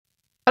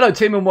Hello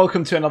team and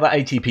welcome to another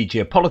ATP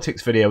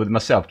Geopolitics video with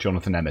myself,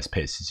 Jonathan MS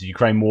Pierce. This is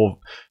Ukraine War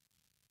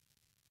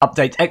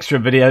Update Extra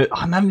video.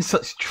 I'm having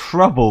such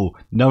trouble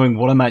knowing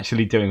what I'm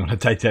actually doing on a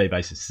day-to-day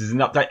basis. This is an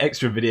Update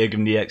Extra video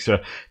giving the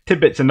extra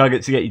tidbits and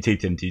nuggets to get your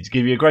teeth into, to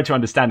give you a greater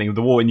understanding of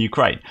the war in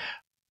Ukraine.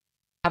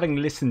 Having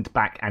listened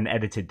back and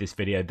edited this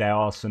video, there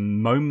are some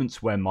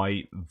moments where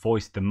my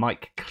voice, the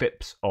mic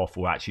clips off,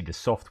 or actually the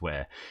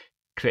software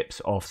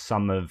clips off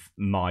some of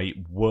my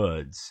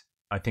words.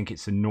 I think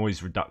it's a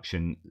noise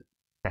reduction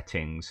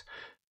settings,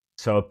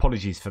 so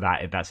apologies for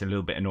that if that's a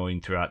little bit annoying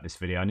throughout this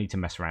video. I need to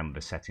mess around with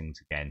the settings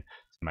again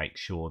to make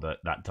sure that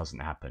that doesn't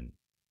happen.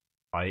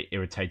 I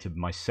irritated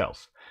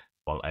myself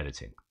while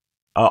editing.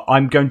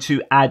 I'm going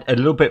to add a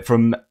little bit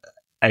from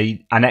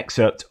an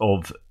excerpt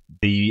of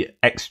the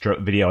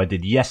extra video I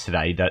did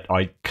yesterday that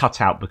I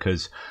cut out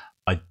because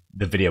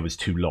the video was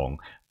too long.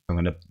 I'm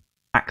going to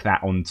pack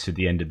that onto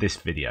the end of this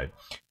video.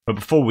 But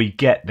before we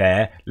get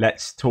there,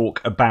 let's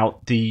talk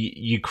about the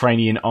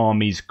Ukrainian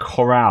army's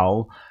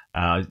Koral.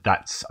 I think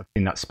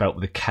that's spelt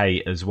with a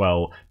K as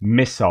well.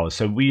 Missiles.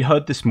 So we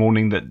heard this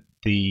morning that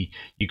the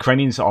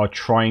Ukrainians are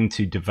trying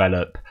to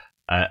develop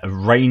a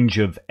range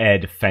of air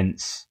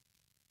defense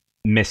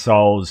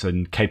missiles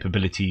and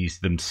capabilities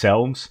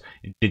themselves,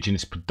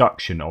 indigenous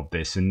production of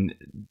this, and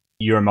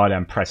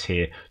Euromaidan Press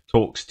here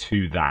talks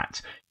to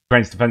that.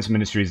 Ukraine's defense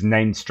ministry has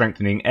named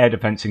strengthening air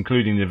defense,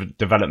 including the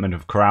development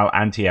of Koral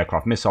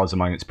anti-aircraft missiles,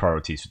 among its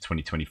priorities for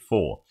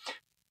 2024.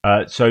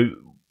 So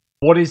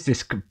what is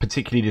this,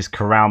 particularly this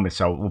Koral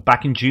missile? Well,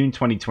 back in June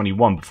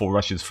 2021, before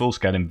Russia's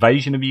full-scale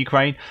invasion of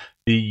Ukraine,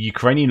 the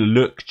Ukrainian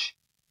Luch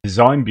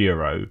Design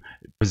Bureau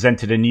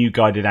presented a new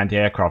guided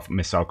anti-aircraft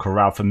missile,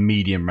 Koral, for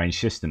medium-range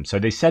systems. So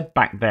they said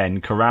back then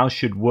Koral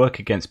should work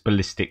against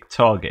ballistic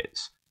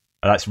targets.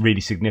 That's really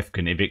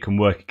significant. If it can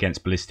work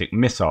against ballistic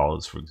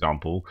missiles, for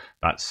example,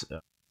 that's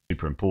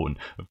super important.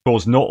 Of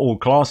course, not all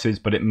classes,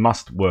 but it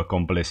must work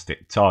on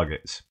ballistic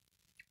targets.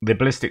 The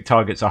ballistic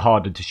targets are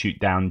harder to shoot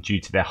down due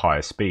to their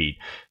higher speed.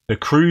 The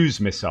cruise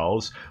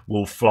missiles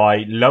will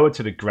fly lower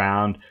to the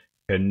ground,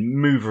 can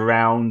move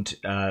around,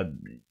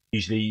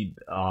 usually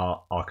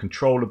are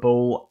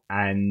controllable,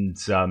 and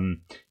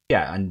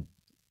and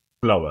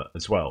slower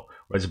as well.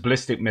 Whereas a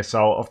ballistic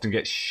missile often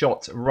gets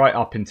shot right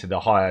up into the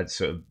higher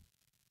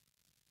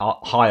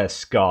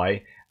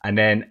sky, and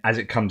then as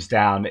it comes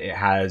down, it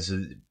has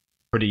a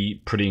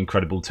pretty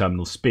incredible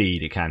terminal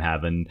speed it can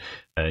have, and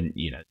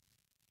you know,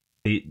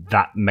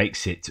 that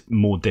makes it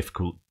more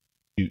difficult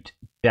to shoot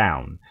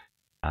down.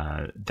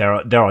 There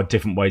are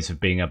different ways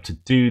of being able to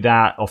do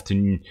that.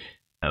 Often,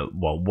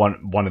 well,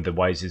 one of the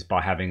ways is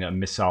by having a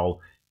missile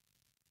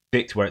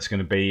predict where it's going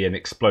to be and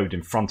explode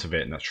in front of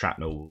it, and that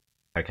shrapnel will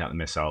take out the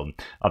missile, and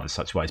other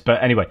such ways.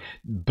 But anyway,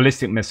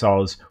 ballistic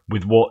missiles,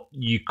 with what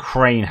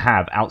Ukraine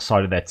have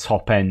outside of their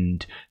top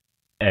end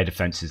air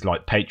defenses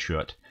like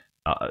Patriot,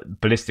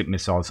 ballistic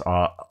missiles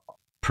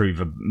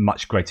prove a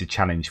much greater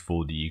challenge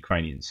for the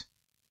Ukrainians.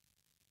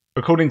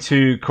 According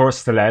to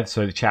Korostelev,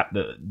 so the chap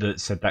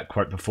that said that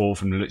quote before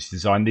from the Luch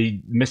Design,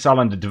 the missile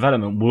under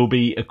development will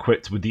be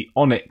equipped with the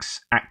Onyx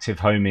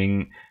active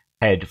homing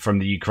head from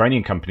the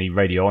Ukrainian company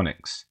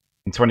Radionics.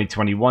 In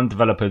 2021,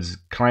 developers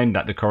claimed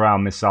that the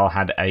Koral missile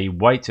had a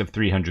weight of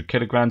 300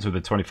 kilograms with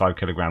a 25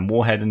 kilogram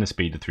warhead and a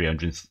speed of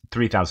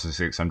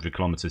 3,600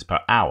 kilometers per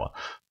hour.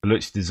 The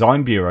Luch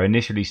Design Bureau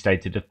initially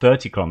stated a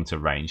 30 kilometer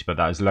range, but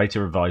that was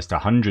later revised to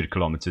 100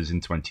 kilometers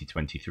in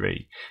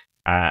 2023.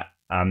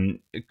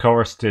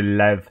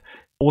 Korostelev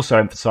also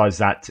emphasized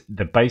that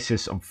the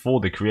basis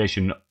for the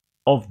creation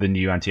of the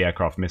new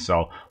anti-aircraft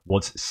missile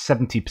was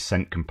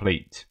 70%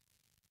 complete.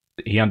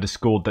 He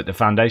underscored that the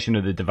foundation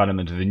of the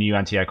development of the new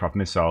anti-aircraft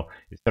missile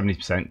is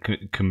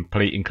 70%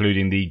 complete,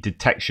 including the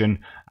detection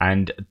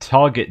and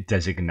target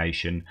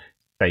designation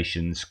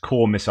stations,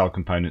 core missile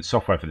components,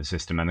 software for the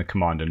system, and the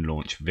command and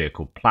launch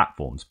vehicle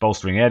platforms.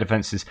 Bolstering air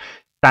defenses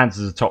stands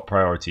as a top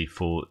priority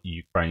for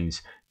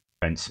Ukraine's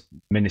defense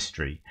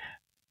ministry.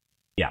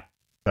 Yeah,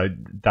 so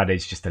that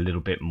is just a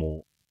little bit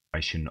more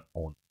information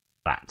on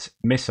that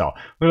missile.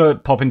 We're going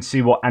to pop in to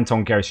see what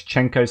Anton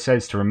Gerashchenko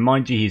says. To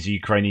remind you, he's a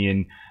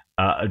Ukrainian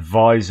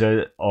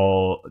advisor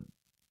to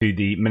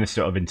the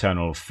Minister of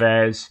Internal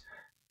Affairs,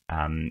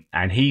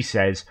 and he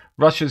says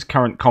Russia's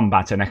current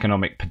combat and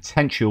economic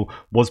potential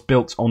was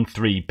built on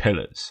three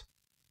pillars: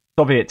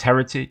 Soviet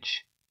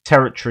heritage,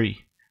 territory,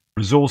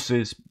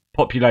 resources,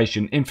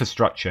 population,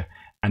 infrastructure,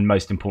 and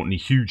most importantly,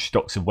 huge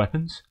stocks of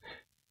weapons.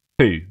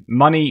 2.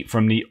 Money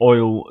from the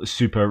oil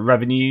super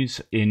revenues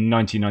in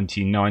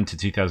 1999 to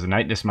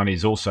 2008. This money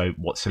is also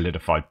what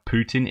solidified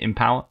Putin in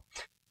power.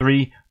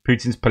 3.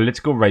 Putin's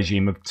political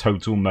regime of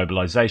total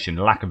mobilization,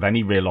 lack of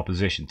any real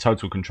opposition,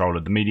 total control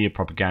of the media,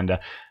 propaganda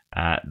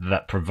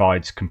that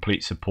provides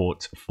complete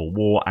support for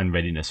war and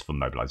readiness for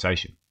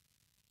mobilization.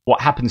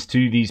 What happens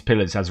to these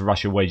pillars as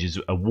Russia wages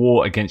a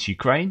war against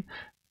Ukraine?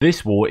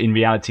 This war, in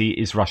reality,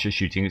 is Russia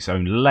shooting its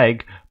own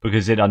leg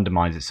because it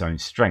undermines its own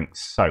strengths.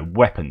 So,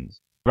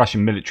 weapons.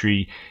 Russian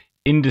military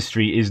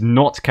industry is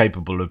not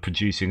capable of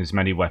producing as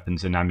many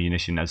weapons and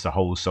ammunition as the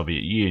whole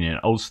Soviet Union.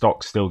 Old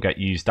stocks still get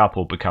used up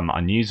or become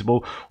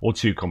unusable or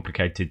too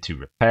complicated to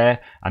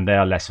repair, and they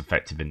are less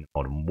effective in the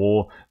modern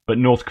war. But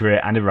North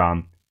Korea and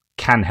Iran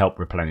can help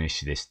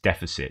replenish this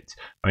deficit.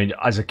 I mean,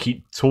 as I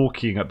keep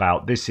talking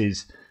about, this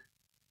is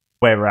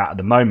where we're at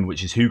the moment,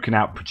 which is who can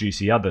outproduce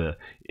the other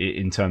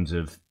in terms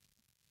of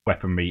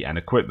weaponry and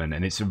equipment.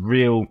 And it's a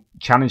real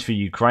challenge for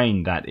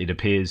Ukraine that it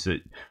appears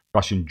that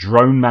Russian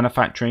drone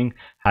manufacturing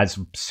has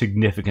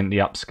significantly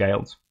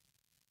upscaled,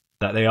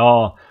 that they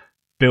are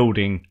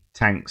building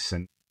tanks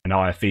and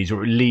IFVs,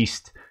 or at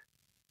least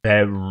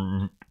they're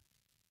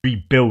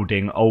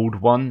rebuilding old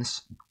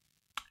ones,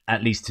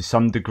 at least to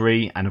some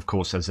degree. And of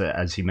course,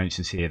 as he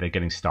mentions here, they're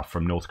getting stuff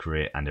from North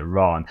Korea and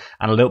Iran,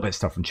 and a little bit of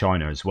stuff from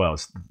China as well,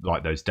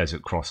 like those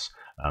Desert Cross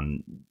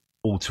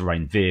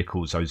all-terrain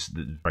vehicles, those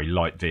very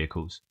light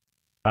vehicles.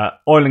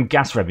 Oil and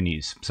gas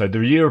revenues. So the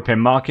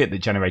European market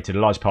that generated a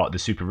large part of the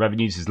super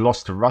revenues is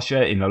lost to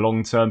Russia in a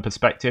long-term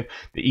perspective.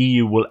 The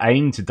EU will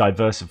aim to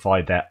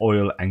diversify their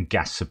oil and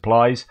gas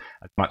supplies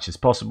as much as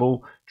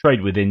possible.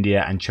 Trade with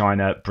India and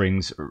China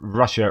brings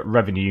Russia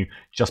revenue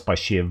just by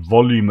sheer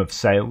volume of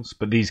sales,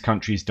 but these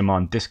countries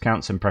demand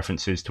discounts and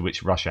preferences to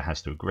which Russia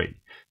has to agree.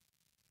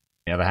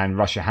 On the other hand,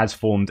 Russia has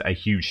formed a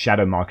huge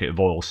shadow market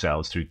of oil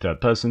sales through third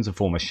persons, a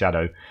former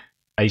shadow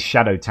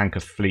tanker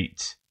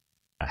fleet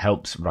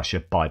helps Russia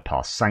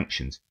bypass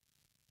sanctions.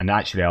 And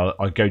actually,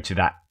 I'll go to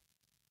that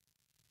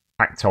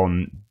fact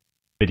on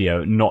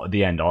video, not at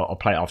the end. I'll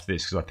play it after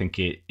this because I think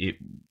it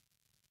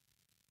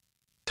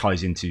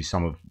ties into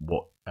some of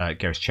what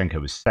Gerashchenko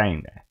was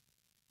saying there.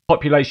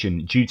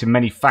 Population. Due to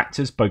many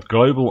factors, both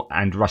global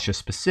and Russia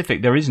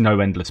specific, there is no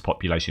endless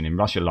population in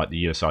Russia like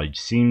the USSR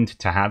seemed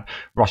to have.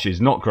 Russia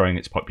is not growing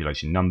its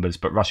population numbers,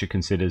 but Russia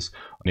considers,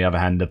 on the other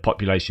hand, the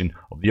population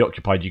of the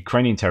occupied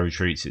Ukrainian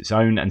territory its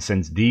own and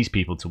sends these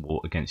people to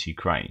war against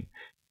Ukraine.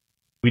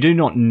 We do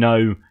not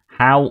know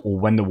how or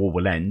when the war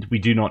will end. We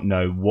do not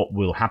know what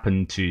will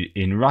happen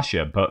in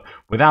Russia, but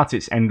without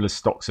its endless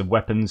stocks of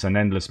weapons and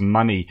endless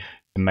money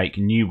to make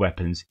new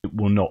weapons, it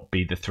will not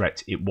be the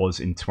threat it was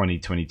in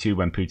 2022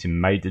 when Putin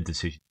made the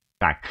decision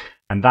back.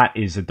 And that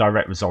is a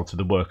direct result of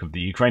the work of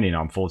the Ukrainian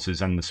armed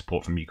forces and the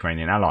support from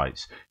Ukrainian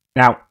allies.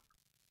 Now,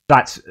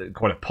 that's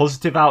quite a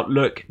positive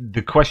outlook.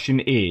 The question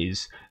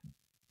is,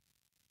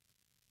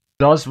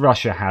 does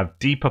Russia have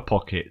deeper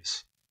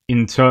pockets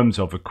in terms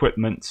of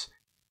equipment,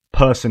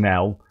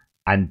 personnel,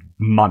 and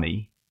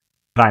money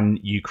than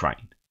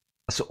Ukraine?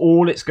 That's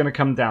all it's going to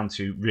come down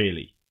to,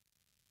 really.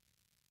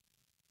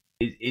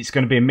 It's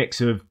going to be a mix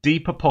of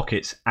deeper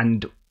pockets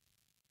and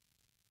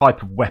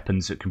type of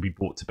weapons that can be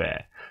brought to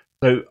bear.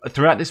 So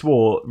throughout this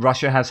war,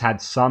 Russia has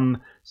had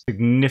some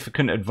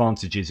significant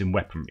advantages in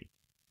weaponry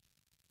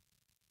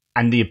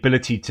and the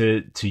ability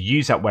to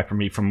use that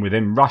weaponry from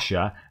within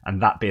Russia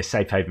and that be a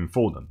safe haven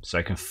for them. So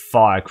they can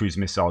fire cruise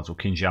missiles or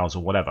Kinzhals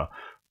or whatever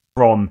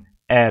from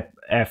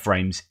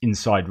airframes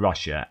inside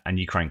Russia, and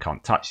Ukraine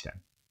can't touch them.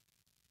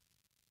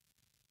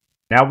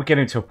 Now we're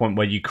getting to a point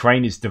where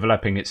Ukraine is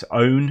developing its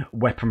own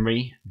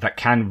weaponry that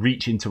can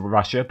reach into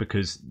Russia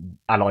because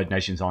allied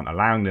nations aren't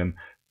allowing them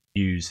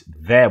to use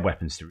their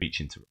weapons to reach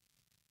into Russia.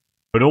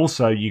 But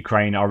also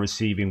Ukraine are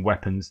receiving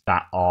weapons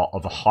that are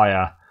of a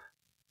higher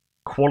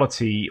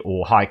quality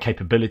or higher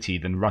capability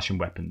than Russian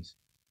weapons.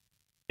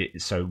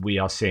 So we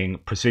are seeing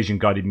precision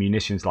guided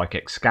munitions like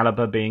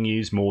Excalibur being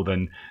used more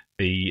than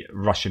the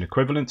Russian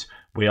equivalent.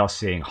 We are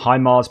seeing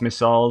HIMARS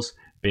missiles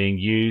being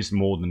used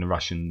more than the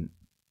Russian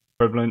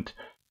equivalent.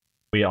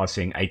 We are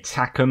seeing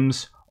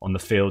ATACMS on the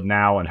field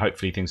now, and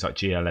hopefully things like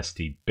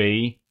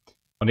GLSTB.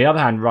 On the other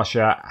hand,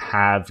 Russia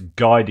have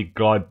guided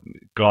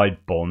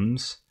glide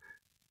bombs.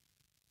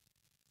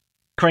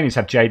 Ukrainians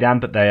have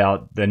JDAM, but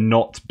they're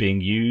not being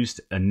used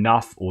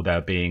enough, or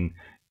they're being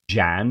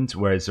jammed,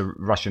 whereas the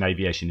Russian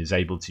aviation is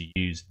able to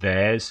use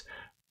theirs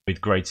with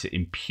greater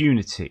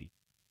impunity.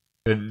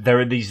 There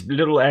are these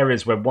little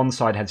areas where one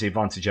side has the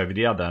advantage over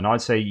the other, and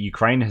I'd say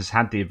Ukraine has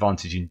had the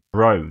advantage in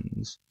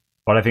drones,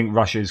 but I think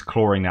Russia is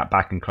clawing that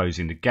back and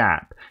closing the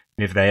gap.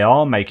 And if they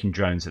are making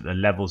drones at the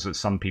levels that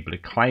some people are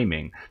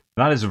claiming,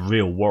 that is a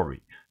real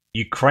worry.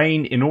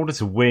 Ukraine, in order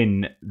to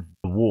win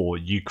the war,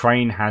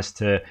 Ukraine has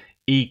to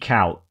eke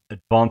out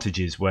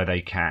advantages where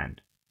they can.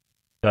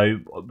 So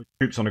with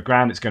troops on the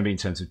ground, it's going to be in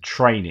terms of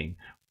training.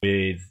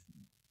 With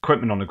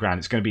equipment on the ground,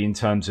 it's going to be in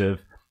terms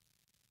of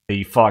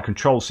the fire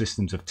control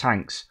systems of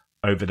tanks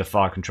over the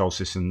fire control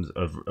systems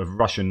of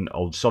Russian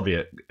old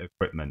Soviet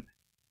equipment.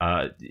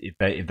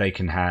 If they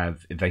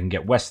can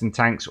get Western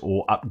tanks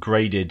or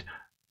upgraded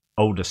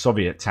older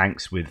Soviet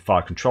tanks with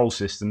fire control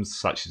systems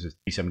such as the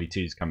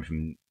T-72s coming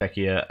from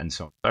Czechia and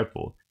so on and so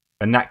forth,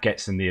 then that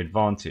gets them the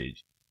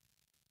advantage.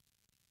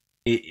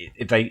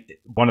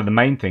 One of the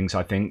main things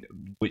I think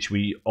which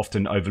we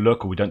often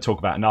overlook or we don't talk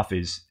about enough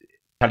is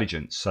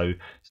intelligence. So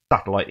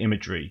satellite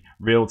imagery,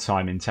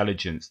 real-time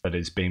intelligence that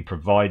is being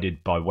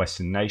provided by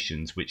Western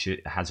nations, which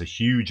it has a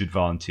huge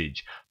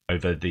advantage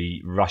over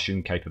the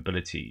Russian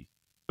capabilities,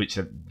 which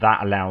that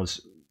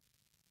allows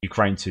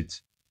Ukraine to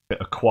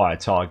acquire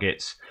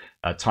targets,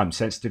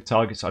 time-sensitive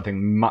targets, I think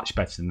much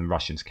better than the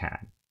Russians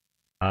can.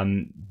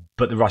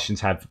 But the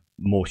Russians have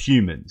more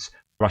humans.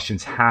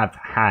 Russians have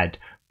had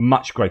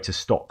much greater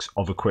stocks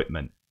of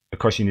equipment. The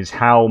question is,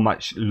 how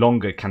much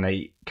longer can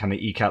they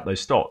eke out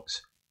those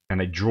stocks? Can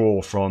they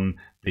draw from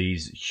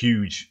these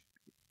huge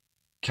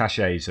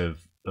caches of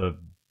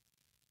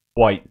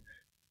quite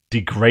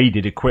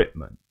degraded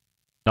equipment?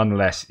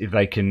 Nonetheless, if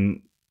they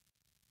can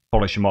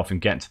polish them off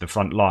and get into the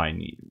front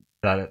line,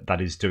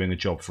 that is doing a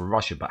job for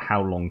Russia. But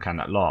how long can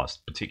that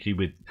last,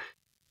 particularly with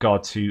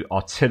regard to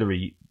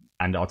artillery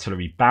and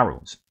artillery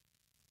barrels?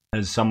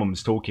 As someone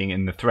was talking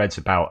in the threads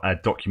about a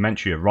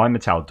documentary, a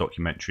Rheinmetall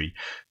documentary,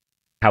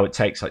 how it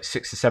takes like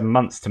 6 to 7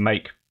 months to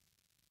make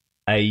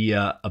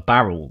a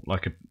barrel,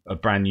 like a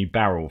brand new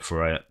barrel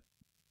for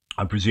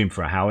I presume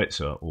for a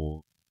howitzer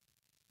or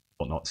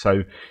whatnot.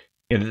 So,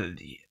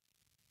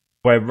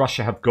 where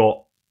Russia have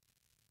got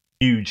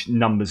huge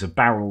numbers of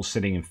barrels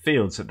sitting in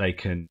fields that they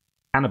can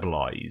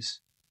cannibalize,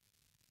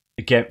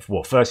 again,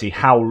 well, firstly,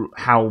 how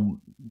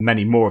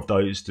many more of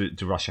those do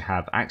Russia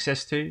have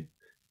access to?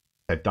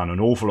 They've done an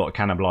awful lot of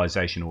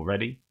cannibalization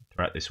already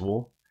throughout this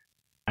war.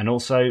 And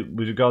also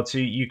with regard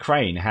to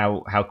Ukraine,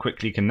 how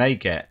quickly can they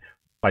get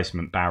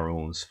replacement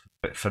barrels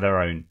for their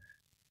own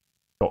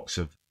stocks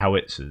of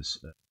howitzers,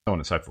 so on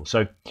and so forth.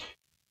 So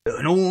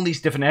in all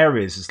these different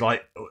areas, it's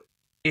like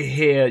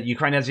here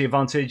Ukraine has the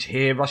advantage,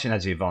 here Russia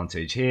has the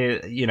advantage, here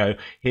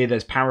here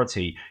there's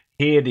parity,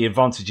 here the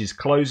advantage is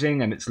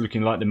closing and it's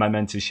looking like the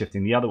momentum is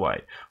shifting the other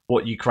way.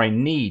 What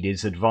Ukraine need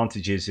is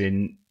advantages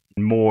in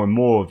more and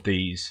more of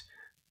these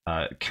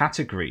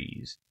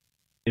categories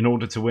in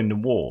order to win the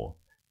war.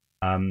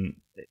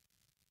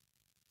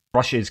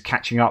 Russia is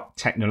catching up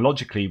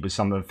technologically with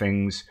some of the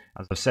things,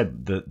 as I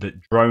said,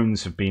 that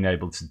drones have been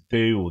able to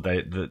do, or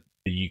the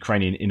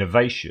Ukrainian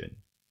innovation.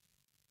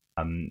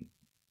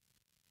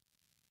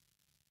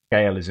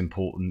 Scale is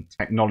important,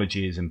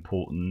 technology is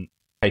important,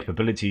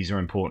 capabilities are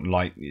important,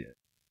 like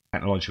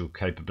technological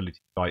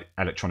capabilities like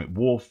electronic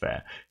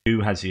warfare.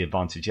 Who has the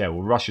advantage there?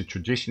 Well, Russia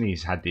traditionally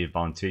has had the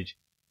advantage,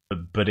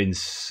 but in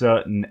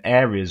certain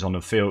areas on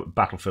the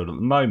battlefield at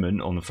the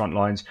moment, on the front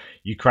lines,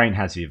 Ukraine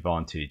has the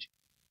advantage.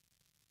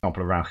 For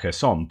example, around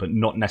Kherson, but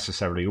not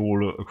necessarily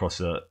all across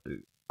the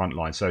front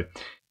line. So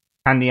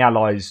can the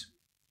Allies,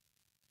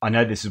 I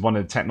know this is one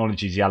of the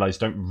technologies the Allies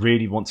don't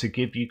really want to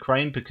give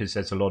Ukraine because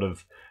there's a lot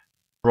of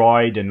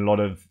pride and a lot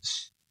of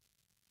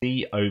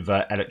see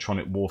over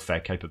electronic warfare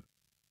capability.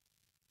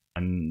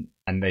 And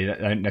they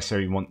don't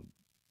necessarily want to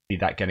see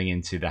that getting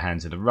into the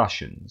hands of the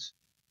Russians.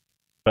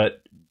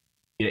 But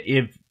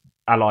if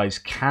Allies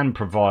can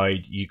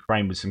provide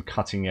Ukraine with some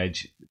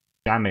cutting-edge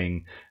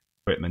jamming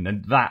equipment,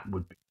 then that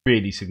would be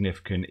really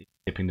significant in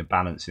tipping the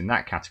balance in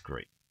that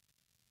category,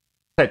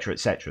 etc.,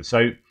 etc.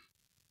 So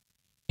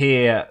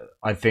here,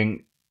 I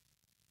think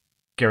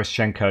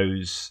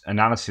Gerashchenko's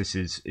analysis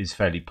is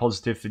fairly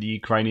positive for the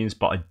Ukrainians,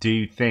 but I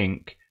do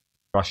think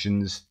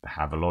Russians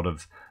have a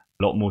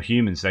lot more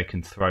humans they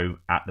can throw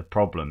at the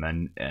problem.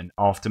 And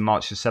after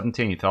March the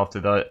 17th, after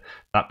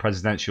that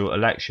presidential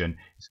election,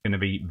 it's going to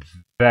be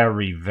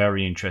very,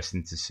 very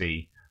interesting to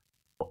see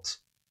what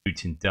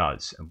Putin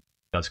does and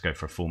does go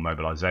for a full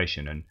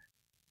mobilization and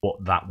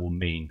what that will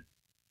mean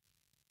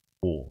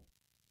for.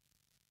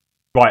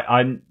 Right,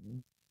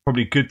 I'm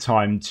probably a good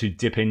time to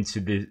dip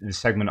into the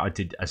segment I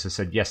did, as I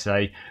said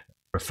yesterday,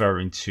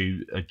 referring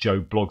to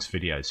Joe Blogg's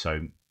video.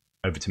 So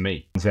over to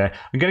me. I'm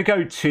going to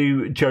go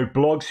to Joe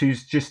Bloggs,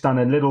 who's just done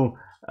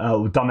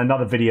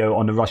another video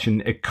on the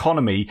Russian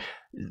economy.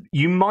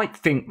 You might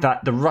think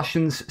that the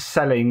Russians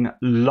selling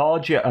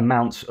larger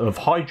amounts of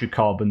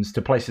hydrocarbons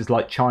to places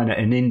like China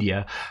and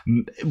India,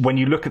 when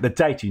you look at the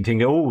data, you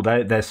think, oh,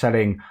 they're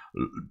selling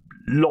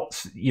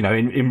lots,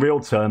 in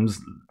real terms,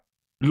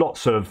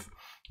 lots of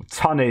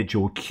tonnage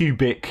or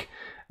cubic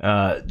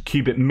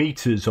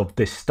meters of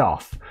this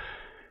stuff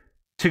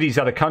to these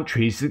other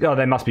countries. Oh,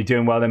 they must be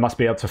doing well, they must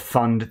be able to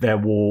fund their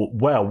war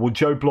well. Well,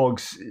 Joe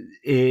Bloggs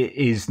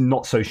is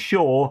not so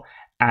sure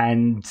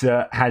and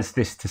has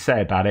this to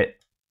say about it.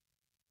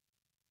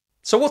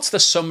 So what's the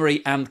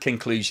summary and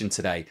conclusion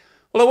today?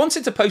 Well, I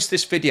wanted to post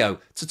this video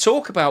to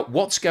talk about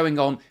what's going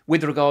on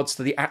with regards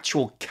to the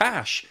actual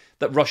cash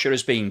that Russia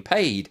is being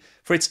paid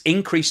for its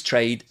increased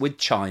trade with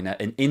China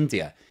and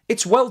India.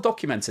 It's well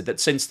documented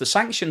that since the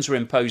sanctions were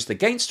imposed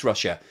against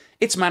Russia,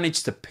 it's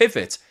managed to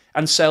pivot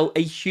and sell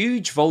a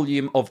huge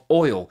volume of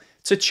oil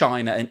to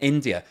China and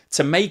India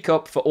to make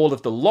up for all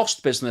of the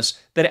lost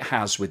business that it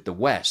has with the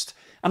West.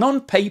 And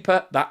on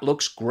paper, that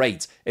looks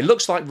great. It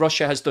looks like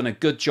Russia has done a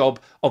good job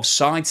of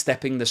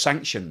sidestepping the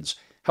sanctions.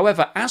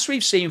 However, as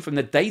we've seen from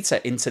the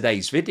data in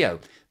today's video,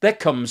 there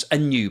comes a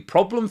new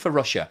problem for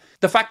Russia.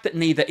 The fact that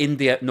neither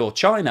India nor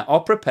China are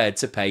prepared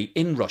to pay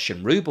in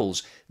Russian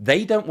rubles.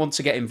 They don't want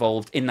to get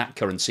involved in that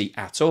currency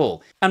at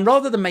all. And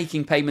rather than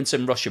making payments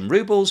in Russian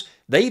rubles,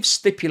 they've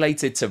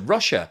stipulated to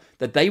Russia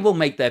that they will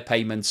make their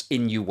payments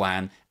in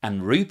yuan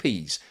and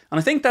rupees.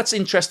 And I think that's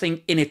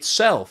interesting in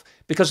itself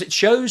because it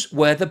shows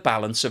where the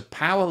balance of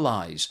power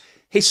lies.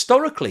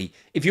 Historically,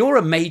 if you're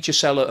a major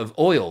seller of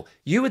oil,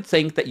 you would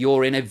think that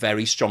you're in a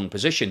very strong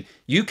position.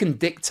 You can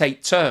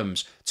dictate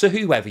terms to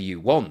whoever you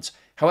want.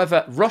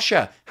 However,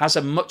 Russia has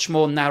a much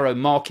more narrow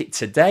market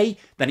today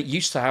than it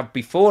used to have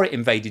before it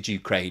invaded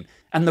Ukraine,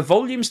 and the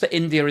volumes that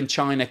India and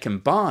China can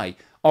buy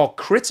are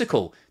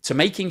critical to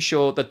making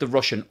sure that the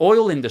Russian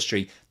oil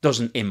industry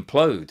doesn't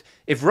implode.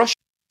 If Russia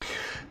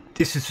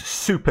This is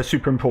super,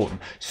 super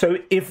important. So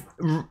if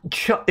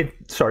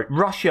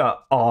Russia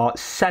are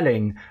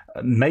selling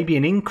maybe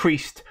an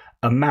increased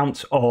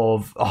amount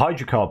of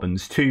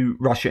hydrocarbons to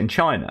Russia and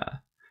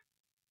China,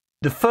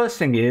 the first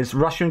thing is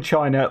Russia and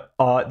China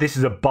this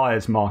is a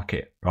buyer's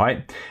market,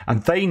 right?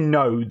 And they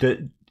know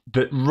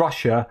that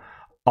Russia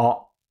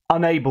are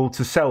unable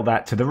to sell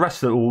that to the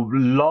rest of, or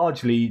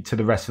largely to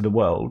the rest of the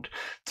world,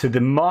 to the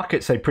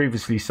markets they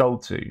previously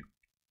sold to.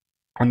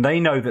 And they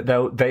know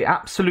that they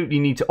absolutely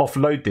need to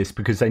offload this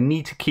because they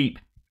need to keep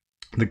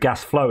the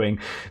gas flowing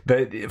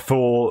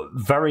for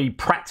very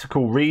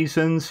practical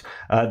reasons.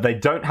 They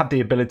don't have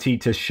the ability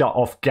to shut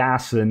off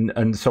gas and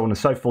so on and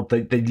so forth.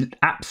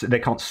 They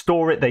can't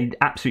store it. They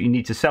absolutely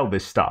need to sell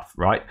this stuff,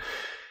 right?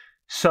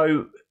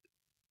 So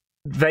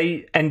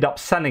they end up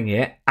selling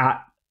it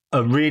at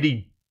a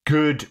really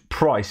good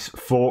price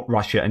for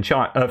Russia and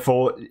China,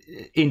 for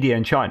India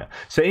and China.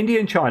 So India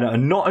and China are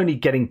not only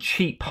getting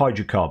cheap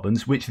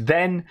hydrocarbons, which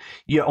then,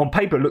 on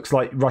paper it looks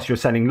like Russia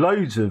is selling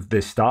loads of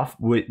this stuff,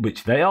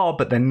 which they are,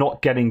 but they're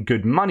not getting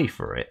good money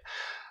for it.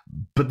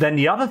 But then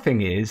the other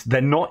thing is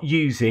they're not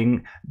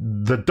using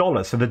the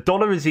dollar. So the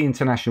dollar is the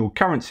international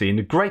currency, and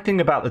the great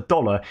thing about the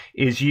dollar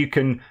is you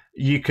can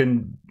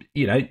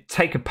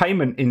take a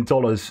payment in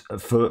dollars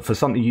for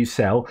something you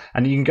sell,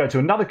 and you can go to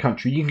another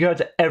country. You can go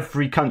to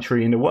every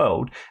country in the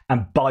world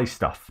and buy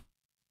stuff.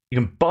 You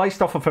can buy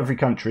stuff off every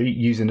country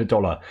using the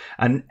dollar,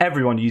 and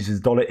everyone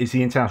uses the dollar. It's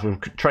the international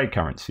trade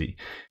currency.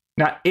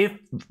 Now, if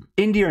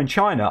India and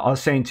China are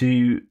saying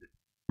to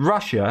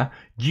Russia,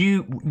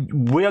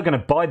 we are going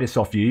to buy this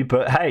off you,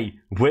 but hey,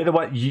 we're the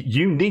one.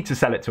 You need to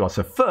sell it to us.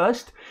 So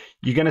first,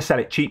 you're going to sell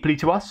it cheaply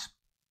to us.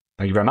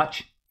 Thank you very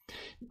much.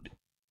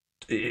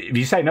 If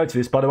you say no to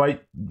this, by the way,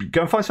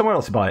 go and find somewhere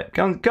else to buy it.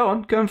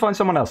 Go and find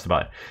someone else to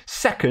buy it.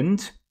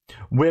 Second,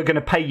 we're going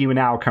to pay you in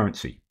our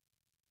currency.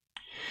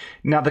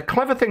 Now, the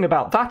clever thing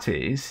about that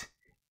is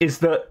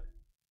that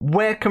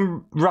where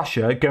can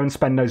Russia go and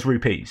spend those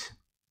rupees?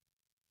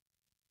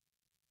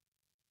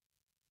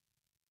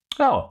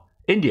 Oh,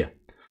 India.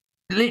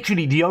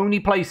 Literally, the only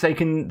place they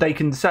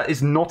can sell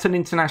is not an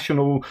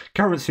international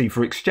currency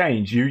for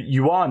exchange.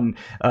 Yuan,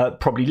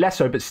 probably less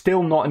so, but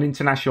still not an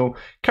international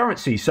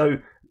currency. So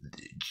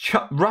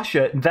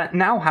Russia that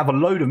now have a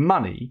load of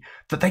money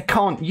that they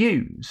can't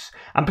use,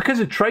 and because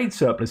of trade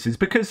surpluses,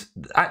 because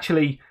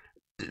actually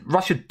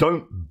Russia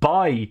don't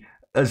buy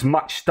as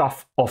much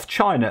stuff off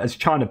China as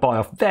China buy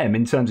off them,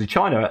 in terms of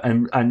China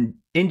and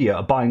India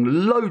are buying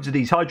loads of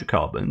these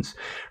hydrocarbons.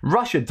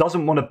 Russia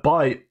doesn't want to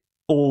buy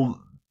all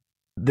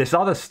this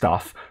other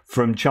stuff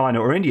from China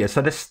or India,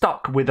 so they're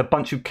stuck with a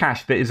bunch of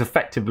cash that is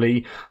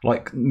effectively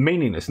like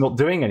meaningless, not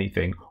doing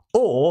anything,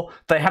 or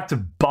they have to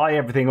buy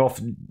everything off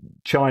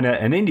China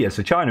and India.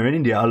 So China and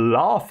India are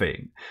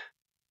laughing.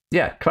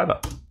 Yeah, clever.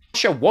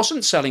 Russia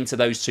wasn't selling to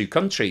those two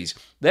countries,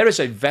 there is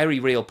a very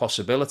real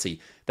possibility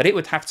that it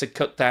would have to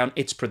cut down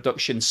its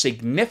production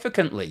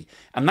significantly,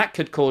 and that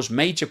could cause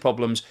major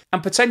problems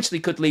and potentially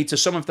could lead to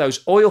some of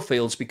those oil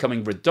fields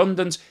becoming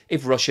redundant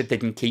if Russia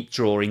didn't keep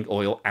drawing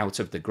oil out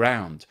of the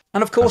ground.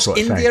 And of course,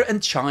 India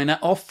and China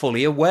are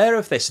fully aware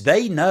of this.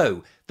 They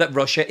know that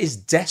Russia is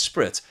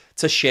desperate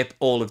to ship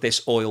all of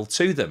this oil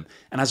to them.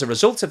 And as a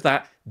result of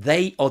that,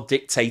 they are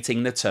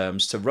dictating the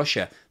terms to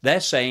Russia. They're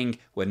saying,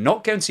 we're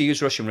not going to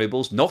use Russian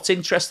rubles, not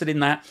interested in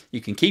that.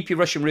 You can keep your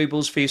Russian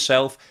rubles for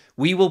yourself.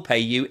 We will pay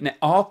you in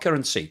our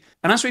currency.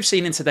 And as we've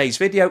seen in today's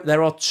video,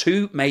 there are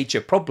two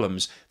major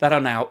problems that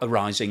are now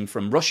arising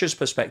from Russia's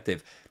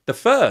perspective. The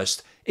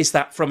first is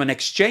that from an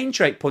exchange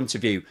rate point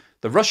of view,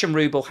 the Russian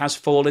ruble has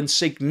fallen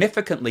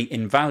significantly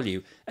in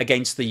value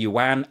against the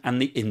yuan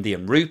and the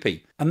Indian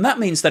rupee. And that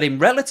means that in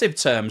relative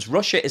terms,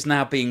 Russia is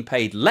now being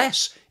paid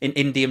less in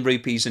Indian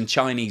rupees and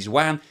Chinese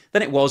yuan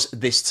than it was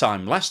this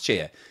time last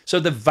year.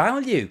 So the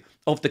value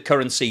of the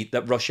currency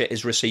that Russia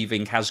is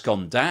receiving has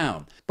gone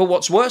down. But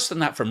what's worse than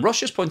that from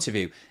Russia's point of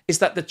view is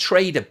that the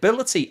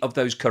tradability of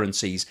those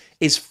currencies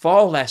is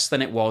far less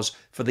than it was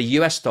for the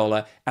US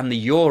dollar and the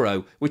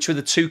euro, which were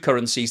the two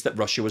currencies that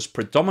Russia was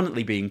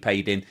predominantly being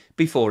paid in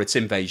before its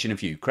invasion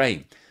of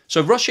Ukraine.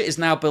 So Russia is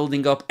now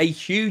building up a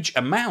huge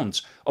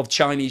amount of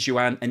Chinese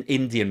yuan and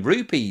Indian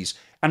rupees.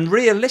 And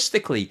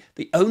realistically,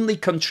 the only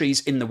countries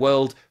in the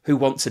world who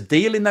want to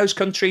deal in those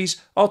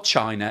countries are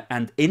China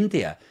and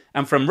India.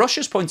 And from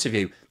Russia's point of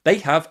view, they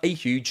have a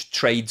huge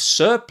trade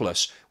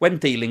surplus when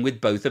dealing with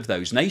both of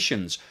those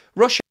nations.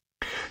 Russia.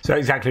 So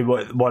exactly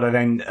what I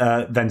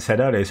then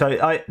said earlier.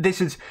 So this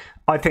is,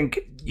 I think,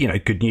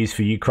 good news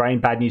for Ukraine,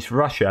 bad news for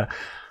Russia.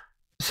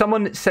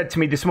 someone said to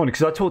me this morning,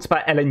 because I talked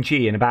about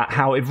LNG and about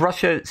how if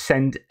Russia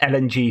send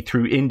LNG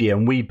through India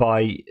and we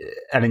buy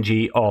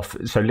LNG off,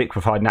 so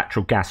liquefied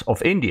natural gas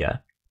off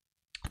India,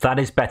 that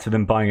is better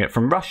than buying it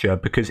from Russia,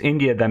 because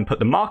India then put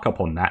the markup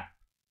on that.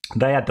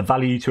 They add the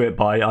value to it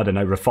by, I don't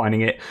know,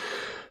 refining it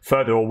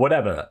further or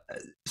whatever.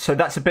 So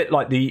that's a bit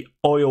like the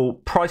oil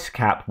price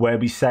cap, where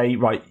we say,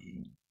 right,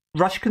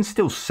 Russia can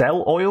still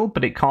sell oil,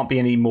 but it can't be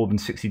any more than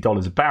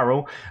 $60 a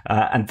barrel.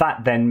 And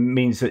that then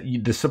means that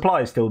the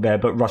supply is still there,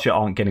 but Russia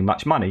aren't getting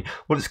much money.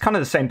 Well, it's kind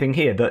of the same thing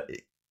here, that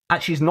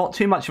actually is not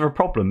too much of a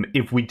problem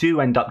if we do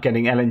end up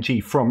getting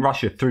LNG from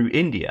Russia through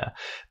India,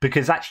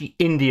 because actually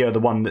India are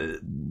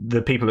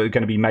the people that are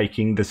going to be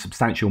making the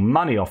substantial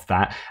money off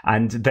that,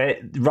 and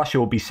Russia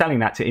will be selling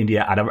that to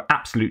India at an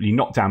absolutely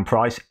knockdown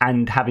price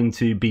and having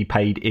to be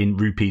paid in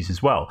rupees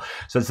as well.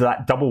 So it's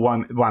that double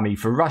whammy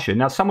for Russia.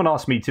 Now, someone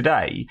asked me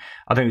today,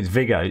 I think it was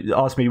Vigo,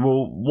 asked me,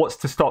 well, what's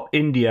to stop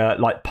India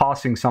like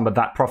passing some of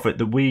that profit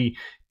that we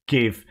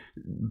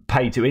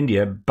pay to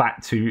India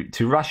back to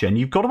Russia? And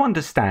you've got to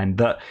understand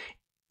that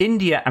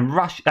India and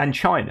Russia and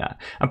China,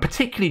 and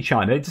particularly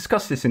China, they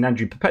discussed this in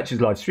Andrew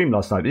Perpetua's live stream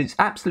last night, but it's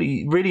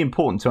absolutely really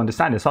important to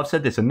understand this. I've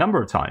said this a number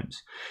of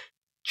times.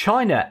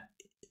 China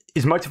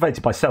is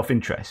motivated by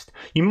self-interest.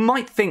 You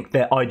might think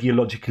they're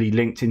ideologically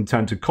linked in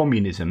terms of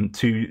communism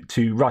to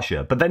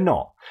Russia, but they're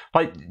not.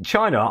 Like,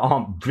 China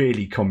aren't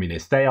really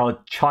communist. They are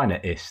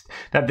Chinaist.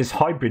 They have this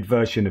hybrid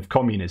version of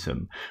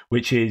communism,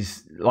 which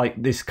is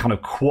like this kind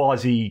of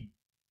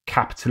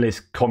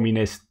quasi-capitalist,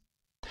 communist,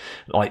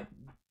 like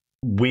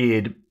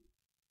weird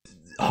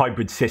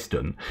hybrid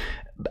system.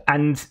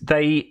 And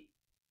they're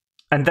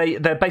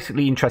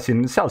basically interested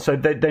in themselves. So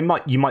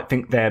you might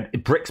think they're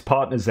BRICS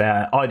partners,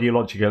 they're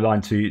ideologically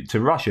aligned to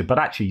Russia, but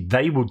actually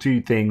they will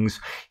do things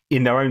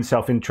in their own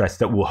self-interest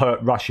that will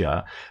hurt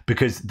Russia,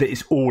 because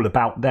it's all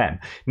about them.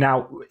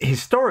 Now,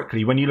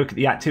 historically, when you look at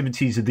the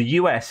activities of the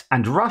US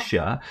and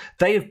Russia,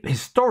 they have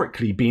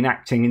historically been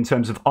acting in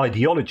terms of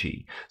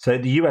ideology. So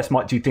the US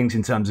might do things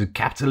in terms of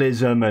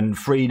capitalism and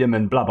freedom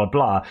and blah, blah,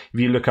 blah. If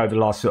you look over the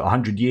last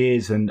 100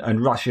 years, and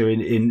Russia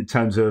in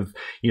terms of,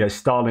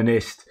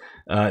 Stalinist,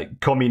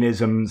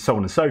 communism, so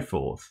on and so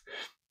forth.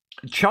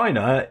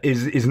 China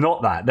is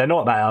not that. They're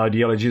not that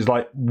ideology. It's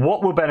like,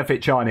 what will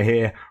benefit China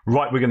here?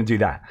 Right, we're going to do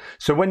that.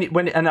 So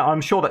and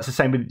I'm sure that's the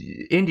same with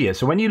India.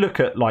 So when you look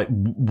at, like,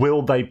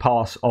 will they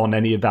pass on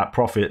any of that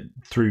profit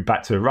through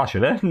back to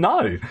Russia?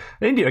 No.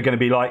 India are going to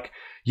be like,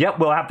 yep,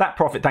 we'll have that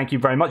profit. Thank you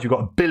very much. We've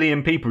got 1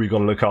 billion people we've got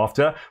to look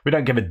after. We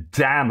don't give a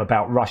damn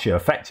about Russia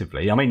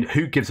effectively. I mean,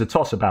 who gives a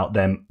toss about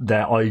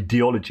their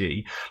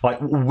ideology? Like,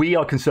 we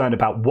are concerned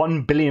about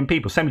 1 billion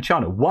people. Same with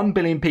China. 1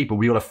 billion people.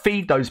 We've got to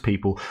feed those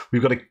people.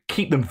 We've got to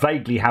keep them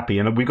vaguely happy.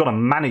 And we've got to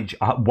manage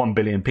 1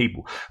 billion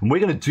people. And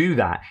we're going to do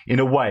that in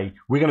a way,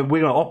 we're going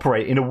to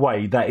operate in a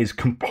way that is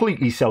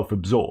completely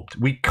self-absorbed.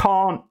 We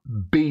can't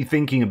be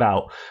thinking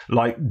about,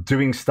 like,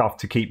 doing stuff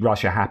to keep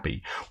Russia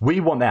happy.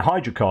 We want their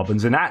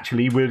hydrocarbons, and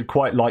actually we'd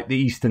quite like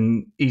the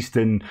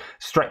eastern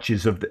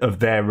stretches of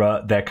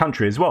their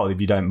country as well, if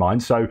you don't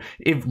mind. So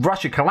if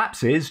Russia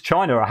collapses,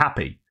 China are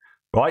happy,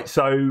 right?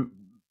 So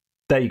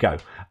there you go.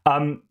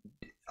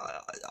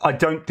 I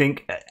don't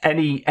think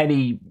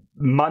any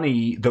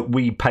money that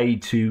we pay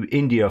to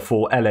India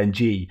for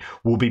LNG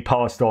will be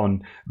passed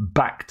on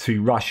back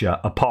to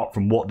Russia, apart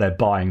from what they're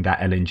buying that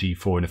LNG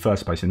for in the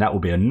first place, and that will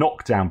be a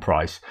knockdown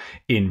price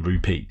in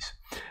rupees.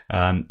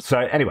 So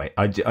anyway,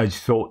 I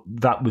just thought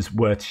that was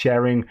worth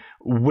sharing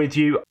with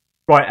you.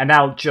 Right, and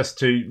now just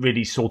to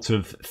really sort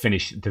of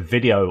finish the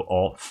video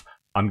off,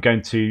 I'm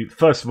going to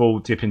first of all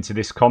dip into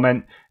this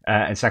comment,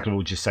 and second of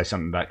all just say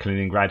something about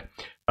Kaliningrad.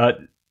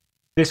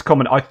 This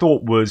comment I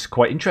thought was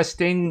quite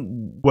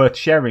interesting, worth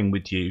sharing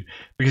with you,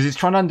 because it's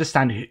trying to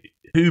understand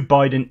who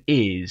Biden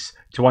is,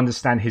 to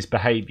understand his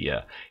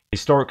behaviour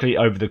historically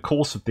over the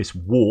course of this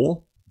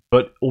war,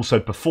 but also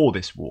before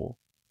this war,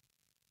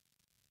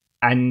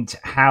 and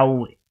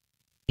how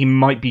he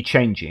might be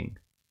changing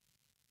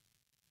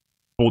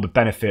for the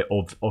benefit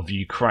of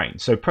Ukraine.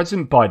 So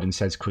President Biden,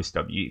 says Chris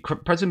W.,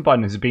 President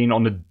Biden has been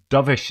on the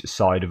dovish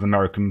side of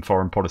American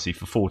foreign policy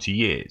for 40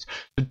 years.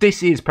 But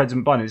this is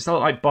President Biden. It's not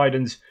like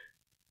Biden's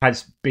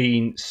has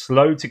been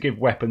slow to give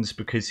weapons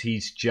because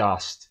he's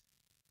just,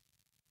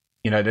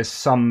 there's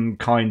some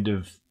kind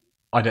of,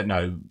 I don't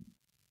know,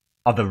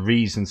 other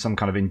reason, some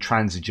kind of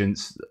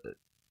intransigence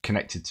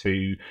connected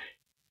to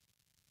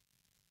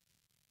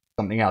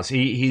something else.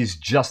 He's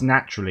just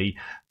naturally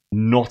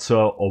not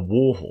a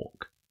war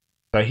hawk.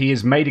 So he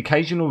has made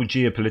occasional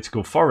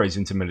geopolitical forays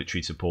into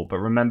military support, but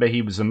remember,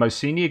 he was the most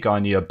senior guy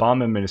in the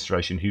Obama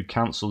administration who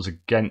counselled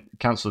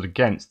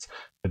against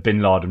the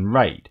bin Laden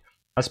raid.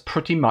 That's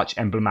pretty much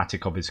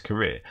emblematic of his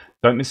career.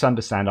 Don't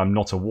misunderstand, I'm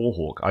not a war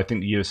hawk. I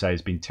think the USA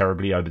has been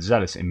terribly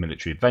overzealous in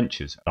military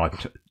adventures. I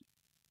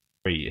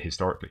agree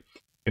historically.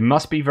 It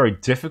must be very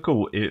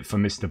difficult for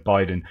Mr.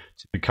 Biden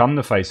to become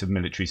the face of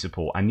military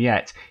support, and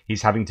yet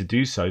he's having to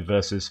do so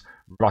versus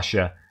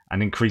Russia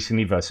and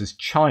increasingly versus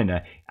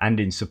China, and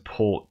in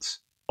support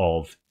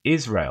of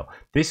Israel.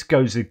 This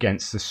goes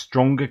against the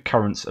stronger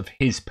currents of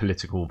his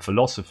political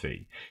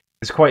philosophy.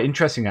 It's quite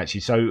interesting,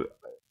 actually. So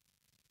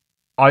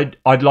I'd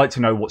like to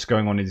know what's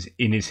going on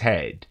in his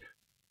head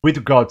with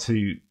regard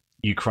to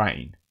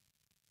Ukraine,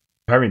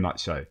 very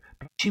much so.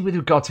 But actually with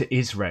regard to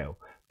Israel,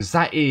 because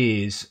that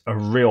is a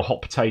real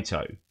hot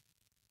potato.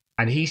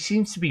 And he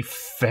seems to be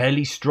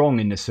fairly strong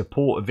in the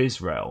support of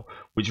Israel,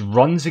 which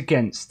runs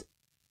against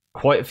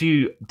quite a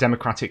few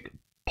Democratic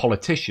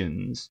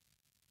politicians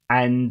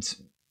and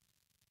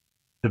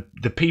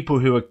the people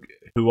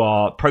who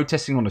are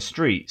protesting on the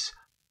streets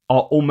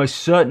are almost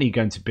certainly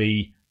going to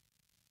be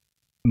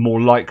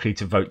more likely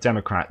to vote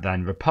Democrat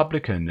than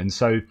Republican. And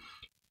so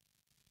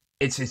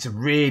it's a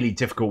really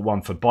difficult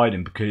one for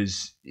Biden,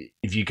 because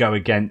if you go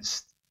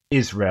against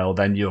Israel,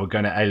 then you're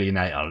going to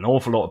alienate an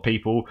awful lot of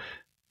people.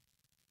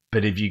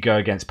 But if you go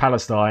against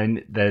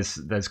Palestine,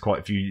 there's quite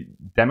a few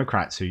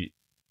Democrats who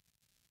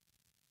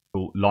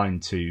line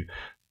to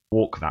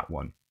walk that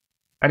one.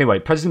 Anyway,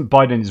 President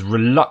Biden is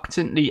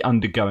reluctantly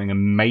undergoing a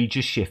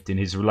major shift in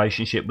his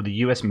relationship with the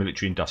US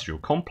military-industrial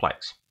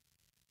complex.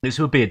 This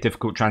would be a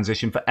difficult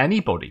transition for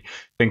anybody.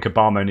 Think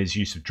Obama and his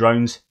use of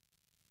drones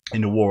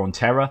in the war on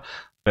terror,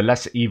 the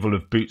lesser evil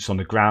of boots on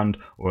the ground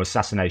or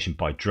assassination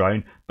by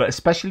drone, but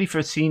especially for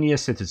a senior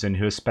citizen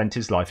who has spent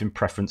his life in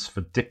preference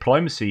for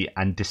diplomacy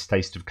and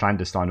distaste of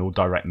clandestine or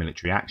direct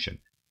military action.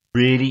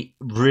 Really,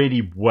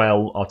 really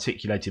well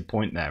articulated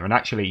point there. And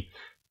actually,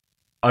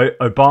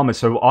 Obama,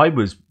 so I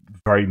was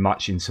very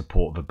much in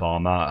support of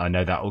Obama. I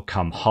know that will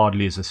come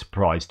hardly as a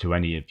surprise to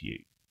any of you.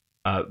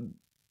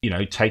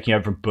 Taking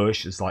over from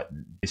Bush is like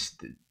this.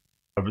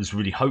 I was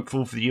really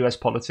hopeful for the US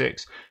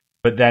politics.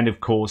 But then, of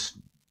course,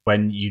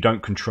 when you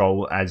don't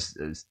control, as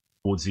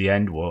towards the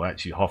end, well,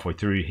 actually halfway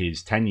through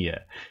his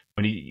tenure,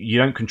 when you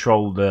don't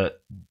control the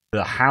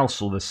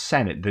House or the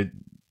Senate, the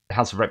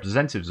House of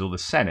Representatives or the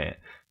Senate,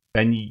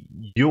 then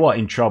you are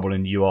in trouble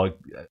and you are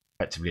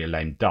effectively a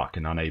lame duck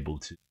and unable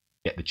to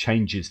get the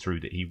changes through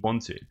that he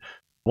wanted.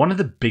 One of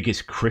the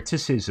biggest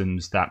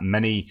criticisms that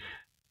many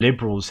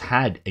liberals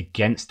had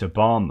against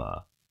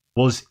Obama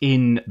was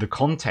in the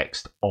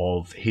context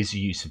of his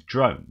use of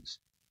drones.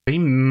 He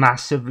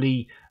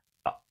massively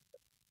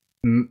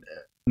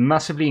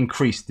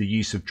increased the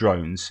use of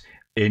drones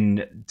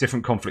in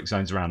different conflict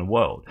zones around the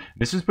world.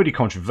 This was pretty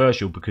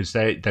controversial because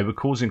they were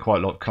causing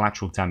quite a lot of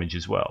collateral damage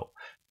as well.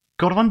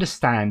 Got to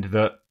understand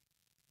that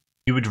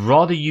you would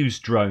rather use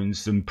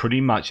drones than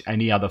pretty much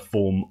any other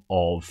form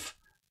of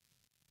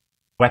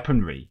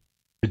weaponry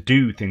to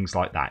do things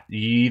like that.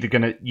 You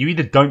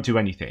either don't do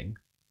anything,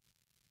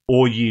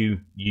 or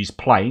you use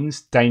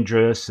planes,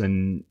 dangerous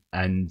and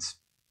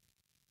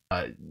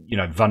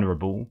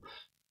vulnerable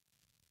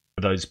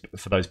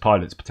for those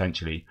pilots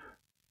potentially,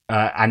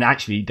 and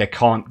actually they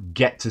can't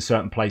get to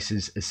certain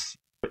places as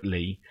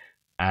quickly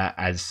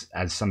as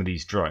some of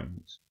these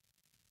drones.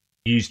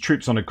 Use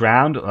troops on the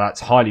ground,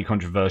 that's highly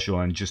controversial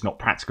and just not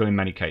practical in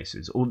many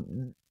cases, or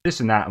this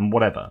and that and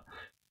whatever.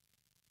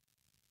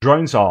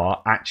 Drones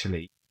are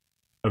actually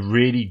a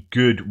really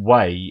good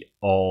way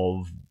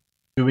of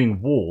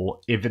doing war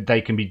if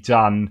they can be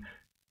done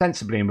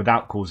sensibly and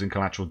without causing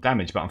collateral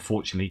damage, but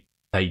unfortunately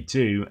they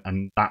do,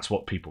 and that's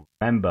what people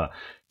remember.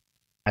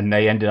 And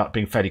they ended up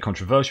being fairly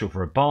controversial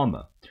for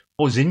Obama.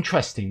 What was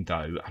interesting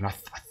though, and I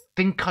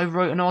think I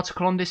wrote an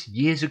article on this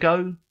years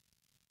ago,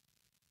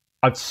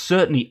 I've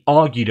certainly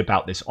argued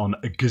about this on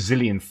a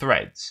gazillion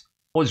threads.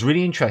 What was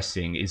really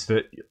interesting is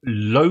that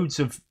loads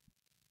of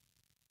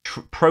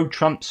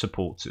pro-Trump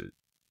supporters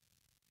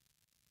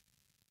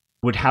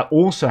would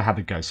also have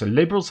a go. So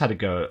liberals had a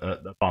go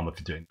at Obama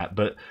for doing that,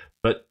 but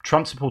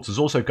Trump supporters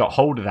also got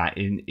hold of that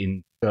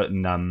in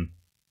certain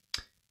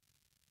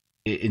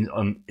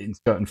in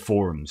certain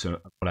forums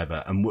or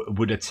whatever, and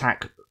would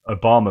attack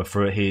Obama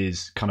for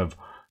his kind of,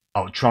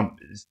 oh, Trump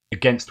is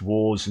against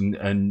wars and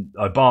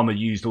Obama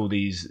used all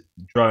these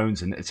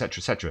drones and etc.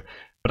 etc.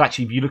 But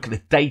actually, if you look at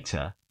the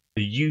data,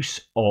 the use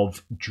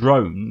of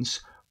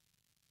drones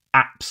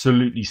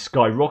absolutely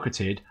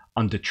skyrocketed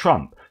under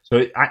Trump.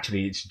 So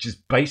it's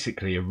just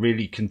basically a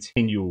really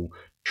continual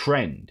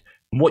trend.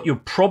 And what you'll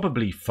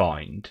probably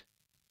find,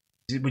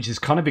 which is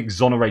kind of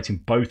exonerating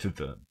both of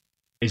them,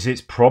 is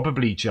it's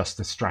probably just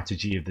a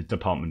strategy of the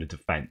Department of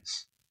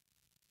Defense.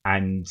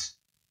 And,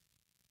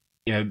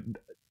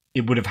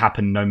 it would have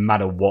happened no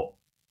matter what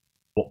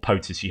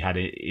POTUS you had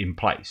in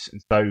place.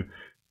 And so,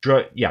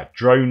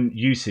 drone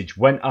usage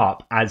went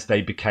up as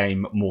they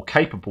became more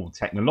capable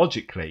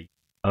technologically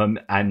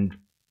and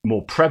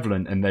more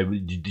prevalent, and they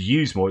would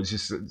use more. It's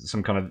just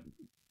some kind of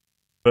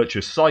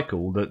virtuous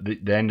cycle that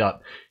they end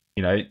up,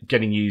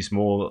 getting used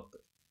more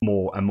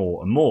and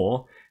more and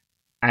more.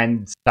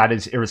 And that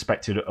is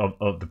irrespective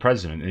of the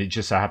president. And it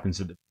just so happens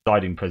that the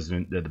presiding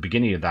president at the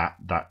beginning of that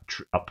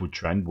upward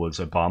trend was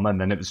Obama, and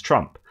then it was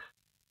Trump.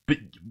 But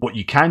what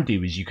you can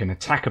do is you can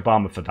attack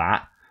Obama for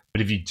that.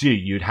 But if you do,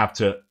 you'd have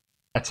to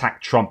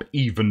attack Trump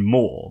even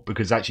more,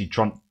 because actually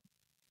Trump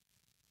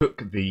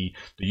took the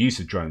use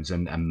of drones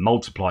and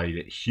multiplied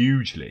it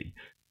hugely.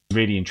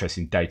 Really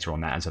interesting data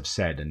on that, as I've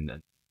said, and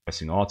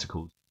interesting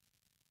articles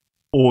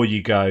or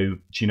you go,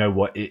 do you know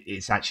what?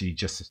 It's actually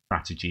just a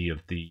strategy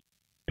of the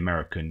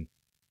American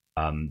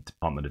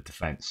Department of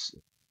Defense.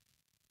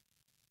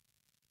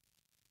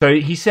 So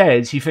he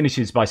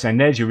finishes by saying,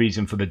 there's your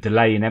reason for the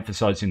delay in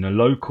emphasizing the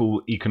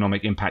local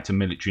economic impact of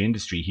military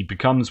industry. He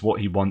becomes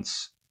what he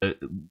once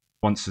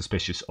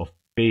suspicious of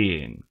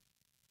being.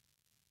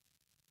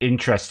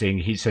 Interesting.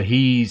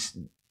 He's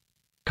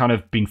kind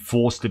of been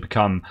forced to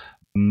become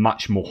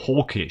much more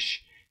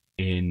hawkish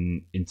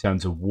in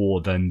terms of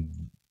war than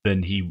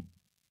he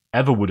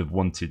ever would have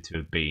wanted to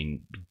have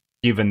been,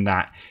 given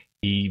that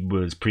he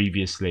was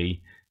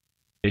previously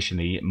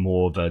traditionally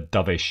more of a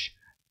dovish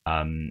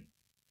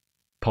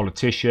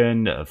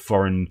politician, a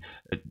foreign,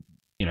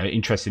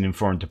 interested in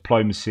foreign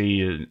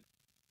diplomacy.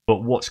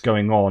 But what's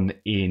going on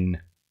in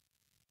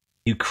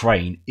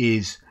Ukraine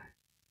is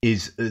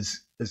as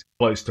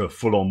close to a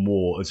full-on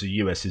war as the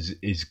US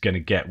is going to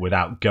get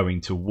without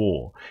going to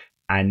war.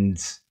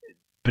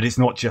 But it's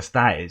not just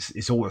that.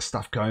 It's all the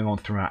stuff going on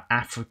throughout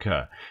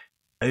Africa.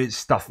 It's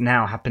stuff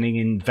now happening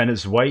in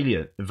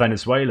Venezuela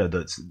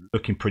that's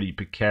looking pretty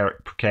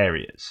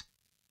precarious.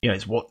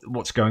 It's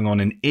what's going on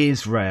in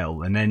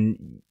Israel, and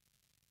then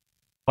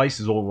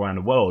places all around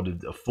the world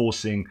are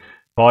forcing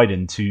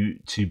Biden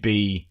to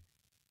be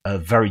a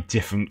very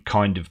different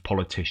kind of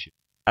politician.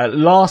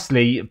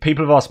 Lastly,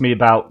 people have asked me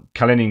about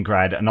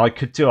Kaliningrad, and I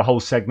could do a whole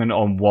segment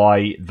on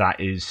why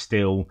that is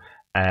still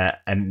a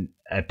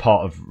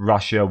part of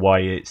Russia, why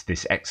it's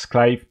this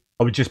exclave.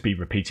 I would just be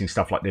repeating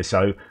stuff like this.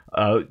 So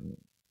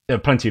there are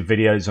plenty of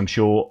videos, I'm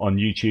sure, on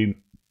YouTube.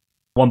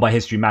 One by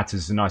History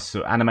Matters, a nice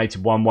sort of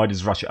animated one. Why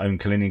does Russia own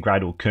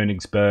Kaliningrad or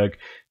Königsberg?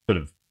 Sort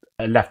of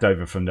left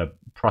over from the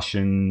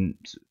Prussian,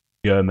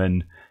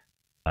 German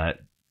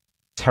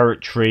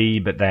territory,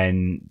 but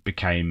then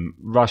became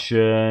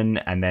Russian,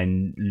 and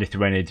then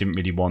Lithuania didn't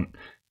really want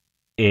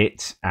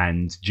it,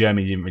 and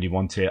Germany didn't really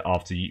want it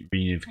after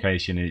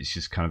reunification, and it's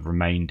just kind of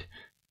remained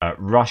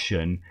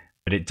Russian.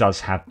 But it does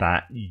have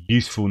that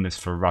usefulness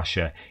for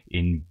Russia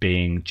in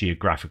being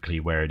geographically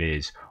where it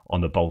is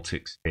on the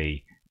Baltic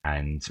Sea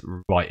and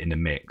right in the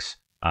mix.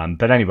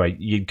 But anyway,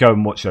 you go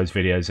and watch those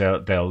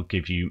videos. They'll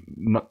give you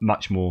a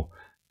much more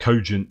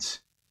cogent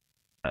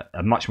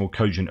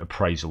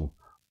appraisal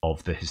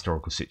of the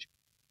historical situation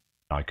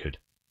than I could.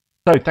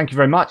 So thank you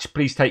very much.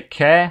 Please take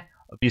care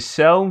of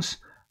yourselves.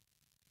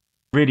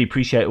 Really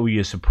appreciate all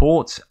your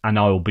support, and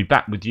I will be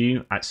back with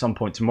you at some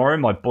point tomorrow.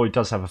 My boy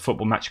does have a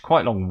football match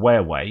quite a long way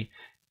away.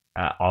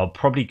 I'll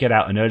probably get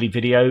out an early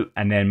video,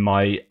 and then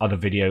my other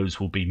videos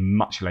will be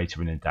much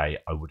later in the day,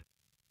 I would.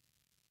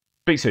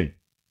 Speak soon.